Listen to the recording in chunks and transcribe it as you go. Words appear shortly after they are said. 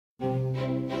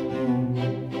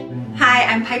Hi,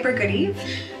 I'm Piper Goodeve.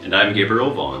 And I'm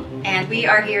Gabriel Vaughn. And we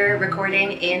are here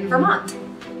recording in Vermont.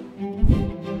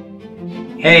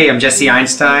 Hey, I'm Jesse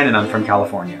Einstein and I'm from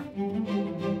California.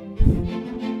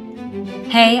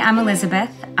 Hey, I'm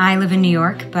Elizabeth. I live in New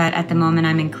York, but at the moment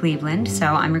I'm in Cleveland, so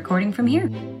I'm recording from here.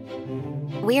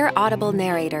 We're Audible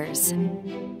narrators.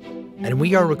 And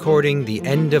we are recording The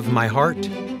End of My Heart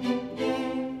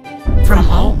From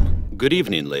home. Good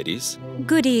evening, ladies.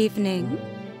 Good evening.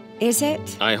 Is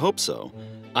it? I hope so.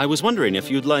 I was wondering if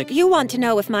you'd like... You want to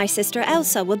know if my sister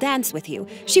Elsa will dance with you.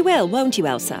 She will, won't you,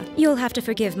 Elsa? You'll have to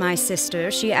forgive my sister.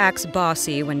 She acts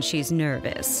bossy when she's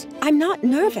nervous. I'm not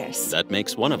nervous. That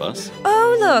makes one of us.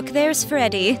 Oh, look, there's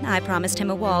Freddie. I promised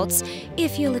him a waltz.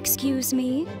 If you'll excuse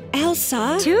me.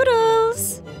 Elsa?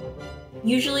 Toodles!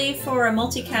 Usually for a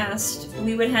multicast,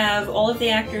 we would have all of the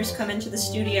actors come into the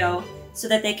studio so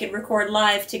that they could record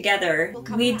live together.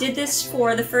 We did this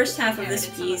for the first half of this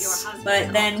piece,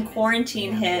 but then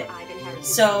quarantine hit,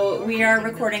 so we are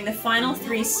recording the final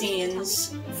 3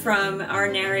 scenes from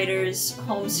our narrators'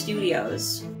 home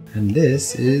studios. And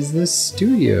this is the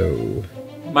studio.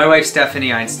 My wife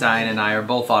Stephanie Einstein and I are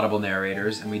both Audible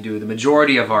narrators, and we do the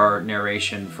majority of our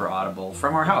narration for Audible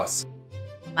from our house.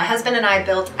 My husband and I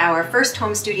built our first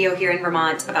home studio here in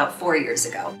Vermont about 4 years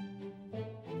ago.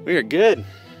 We are good.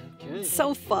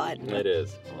 So fun. It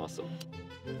is. Awesome.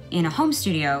 In a home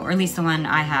studio, or at least the one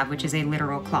I have, which is a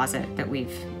literal closet that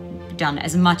we've done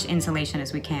as much insulation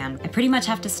as we can, I pretty much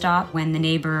have to stop when the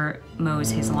neighbor mows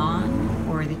his lawn,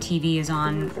 or the TV is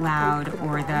on loud,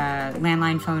 or the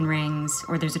landline phone rings,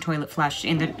 or there's a toilet flush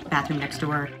in the bathroom next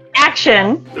door.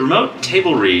 Action! The remote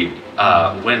table read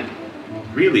went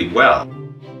really well.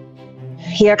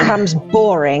 Here comes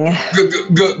boring.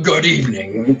 Good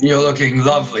evening. You're looking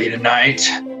lovely tonight.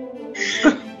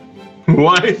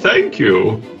 Why, thank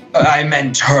you. I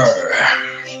meant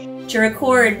her. To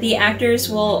record, the actors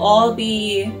will all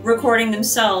be recording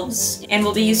themselves, and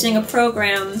we'll be using a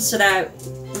program so that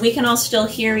we can all still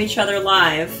hear each other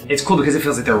live. It's cool because it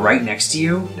feels like they're right next to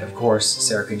you. Of course,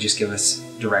 Sarah can just give us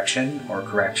direction or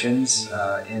corrections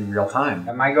in real time.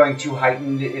 Am I going too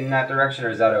heightened in that direction, or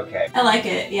is that okay? I like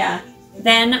it, yeah.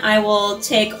 Then I will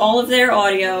take all of their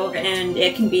audio and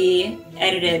it can be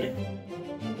edited.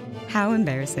 How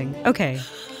embarrassing. Okay.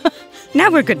 Now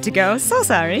we're good to go. So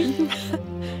sorry.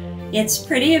 It's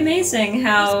pretty amazing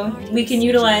how we can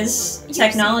utilize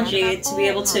technology to be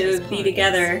able to be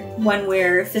together when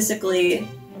we're physically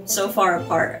so far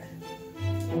apart.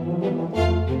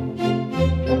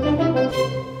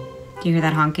 Do you hear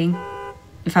that honking?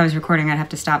 If I was recording, I'd have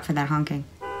to stop for that honking.